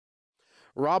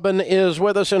Robin is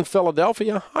with us in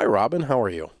Philadelphia. Hi, Robin. How are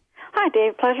you? Hi,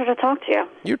 Dave. Pleasure to talk to you.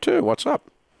 You too. What's up?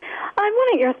 I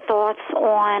wanted your thoughts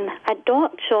on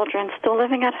adult children still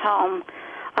living at home.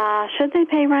 Should they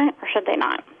pay rent or should they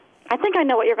not? I think I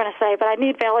know what you're going to say, but I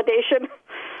need validation.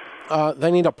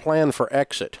 They need a plan for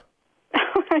exit.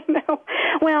 I know.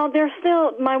 Well, they're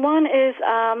still, my one is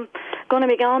going to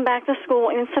be going back to school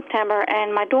in September,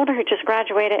 and my daughter, who just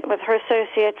graduated with her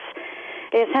associates,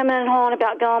 is hemming and hawing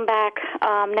about going back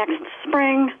next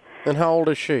spring. And how old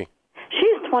is she?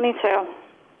 She's 22.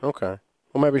 Okay.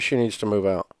 Well, maybe she needs to move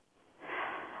out.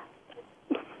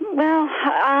 Well,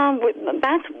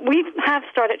 we have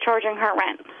started charging her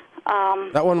rent.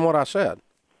 That wasn't what I said.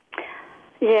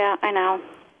 Yeah, I know.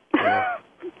 Yeah.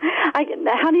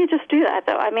 How do you just do that,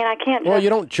 though? I mean, I can't Well, you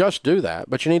don't just do that,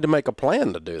 but you need to make a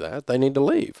plan to do that. They need to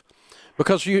leave.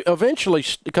 Because you eventually,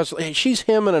 because she's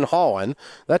hemming and hawing,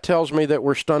 that tells me that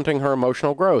we're stunting her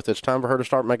emotional growth. It's time for her to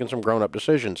start making some grown-up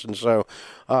decisions. And so,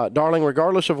 darling,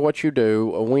 regardless of what you do,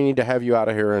 we need to have you out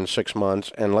of here in 6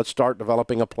 months, and let's start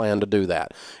developing a plan to do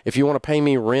that. If you want to pay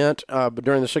me rent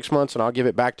during the 6 months, and I'll give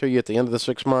it back to you at the end of the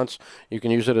 6 months, you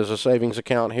can use it as a savings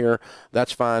account here.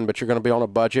 That's fine, but you're going to be on a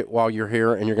budget while you're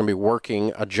here, and you're going to be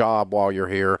working a job while you're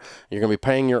here. You're going to be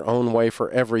paying your own way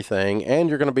for everything, and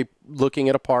you're going to be looking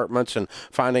at apartments and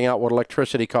finding out what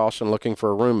electricity costs and looking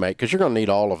for a roommate, because you're going to need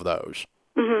all of those.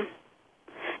 Mm-hmm.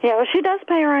 Yeah, well, she does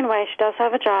pay her own way. She does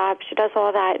have a job. She does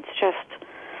all that. It's just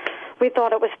we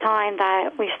thought it was time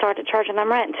that we started charging them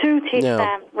rent to teach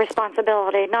them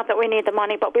responsibility. Not that we need the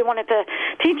money, but we wanted to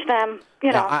teach them,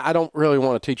 you know. I don't really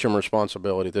want to teach them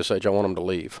responsibility at this age. I want them to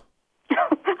leave.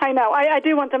 I know. I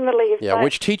do want them to leave. Yeah,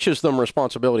 which teaches them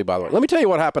responsibility, by the way. Let me tell you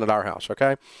what happened at our house,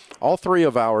 okay? All three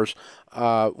of ours,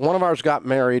 one of ours got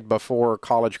married before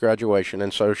college graduation,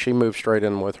 and so she moved straight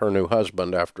in with her new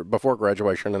husband before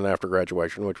graduation and after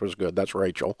graduation, which was good. That's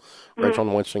Rachel. Mm-hmm. Rachel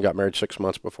and Winston got married 6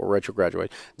 months before Rachel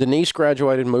graduated. Denise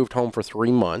graduated, moved home for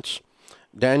 3 months.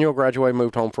 Daniel graduated,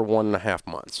 moved home for 1.5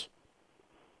 months.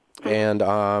 And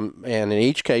in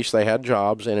each case, they had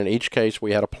jobs, and in each case,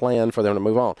 we had a plan for them to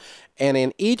move on. And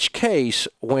in each case,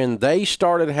 when they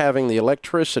started having the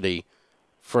electricity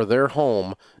for their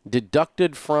home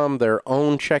deducted from their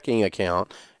own checking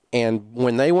account, and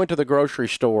when they went to the grocery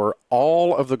store,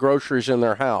 all of the groceries in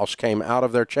their house came out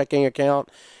of their checking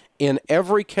account. In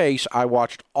every case, I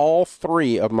watched all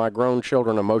three of my grown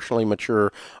children emotionally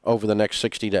mature over the next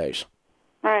 60 days.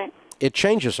 Right. It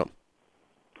changes them.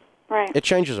 Right. It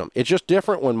changes them. It's just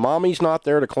different when mommy's not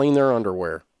there to clean their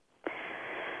underwear.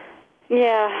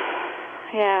 Yeah,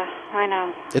 I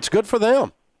know. It's good for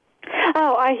them.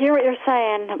 Oh, I hear what you're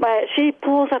saying, but she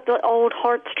pulls at the old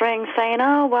heartstrings saying,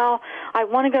 oh, well, I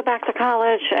want to go back to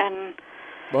college, and...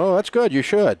 Well, that's good. You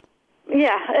should.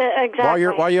 Yeah, exactly.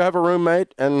 While you have a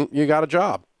roommate and you got a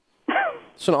job.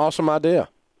 It's an awesome idea.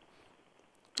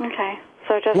 Okay.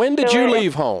 So just when did you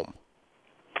leave home?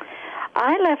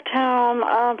 I left home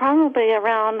probably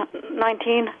around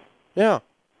 19. Yeah.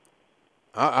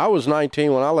 I was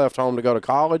 19 when I left home to go to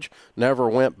college. Never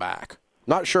went back.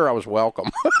 Not sure I was welcome.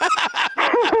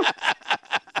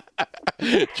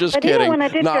 Just but kidding. Even when I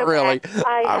did Not go really. Back,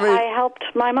 I helped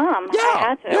my mom. Yeah, I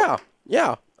had to.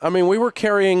 Yeah. I mean, we were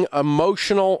carrying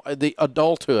the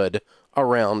adulthood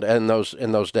around in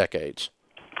those decades.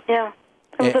 Yeah.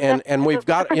 And we've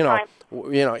got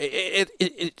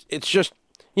it's just.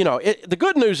 The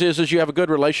good news is you have a good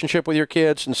relationship with your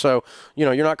kids, and so,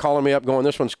 you're not calling me up going,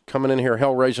 this one's coming in here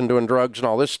hell-raising, doing drugs and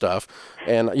all this stuff,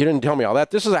 and you didn't tell me all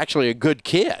that. This is actually a good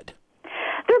kid.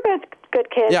 They're both good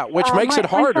kids. Yeah, which makes it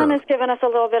harder. My son has given us a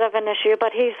little bit of an issue,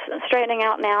 but he's straightening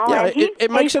out now. Yeah,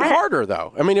 it makes it harder,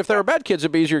 though. I mean, if they were bad kids,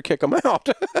 it'd be easier to kick them out.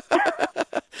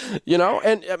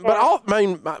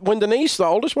 When Denise, the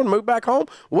oldest one, moved back home,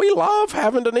 we love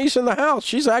having Denise in the house.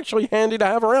 She's actually handy to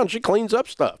have around. She cleans up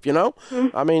stuff,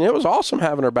 Mm-hmm. I mean, it was awesome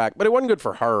having her back, but it wasn't good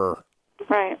for her.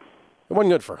 Right. It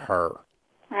wasn't good for her.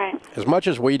 Right. As much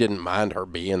as we didn't mind her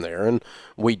being there, and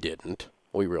we didn't.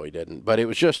 We really didn't. But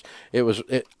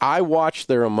I watched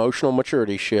their emotional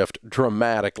maturity shift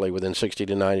dramatically within 60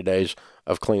 to 90 days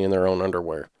of cleaning their own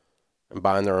underwear and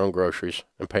buying their own groceries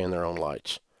and paying their own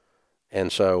lights.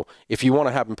 And so if you want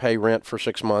to have them pay rent for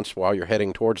 6 months while you're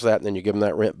heading towards that, and then you give them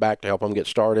that rent back to help them get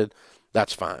started,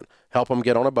 that's fine. Help them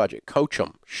get on a budget. Coach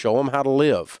them. Show them how to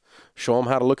live. Show them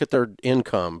how to look at their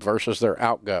income versus their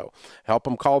outgo. Help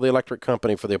them call the electric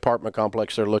company for the apartment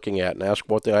complex they're looking at and ask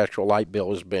what the actual light bill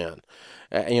has been.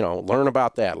 Learn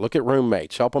about that. Look at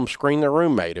roommates. Help them screen their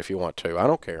roommate if you want to. I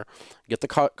don't care. Get the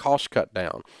cost cut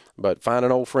down. But find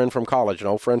an old friend from college, an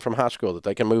old friend from high school that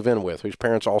they can move in with, whose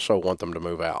parents also want them to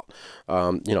move out.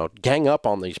 Gang up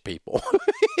on these people.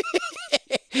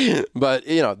 But,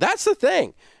 you know, that's the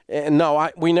thing. And no,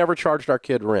 we never charged our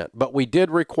kid rent, but we did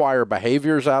require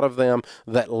behaviors out of them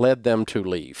that led them to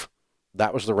leave.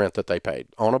 That was the rent that they paid.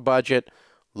 On a budget,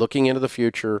 looking into the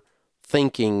future,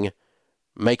 thinking,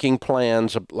 making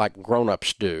plans like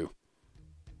grown-ups do.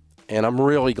 And I'm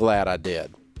really glad I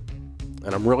did.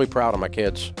 And I'm really proud of my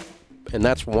kids. And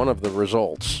that's one of the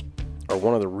results, or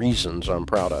one of the reasons I'm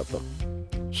proud of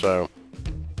them. So,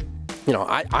 you know,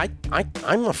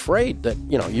 I'm afraid that,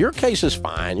 you know, your case is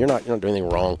fine. You're not doing anything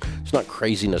wrong. It's not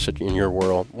craziness in your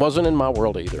world. Wasn't in my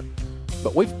world either.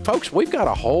 But we've got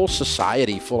a whole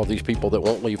society full of these people that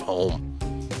won't leave home.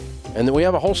 And then we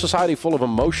have a whole society full of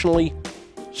emotionally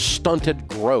stunted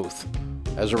growth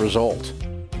as a result.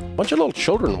 A bunch of little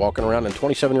children walking around in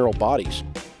 27-year-old bodies.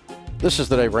 This is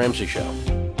the Dave Ramsey Show.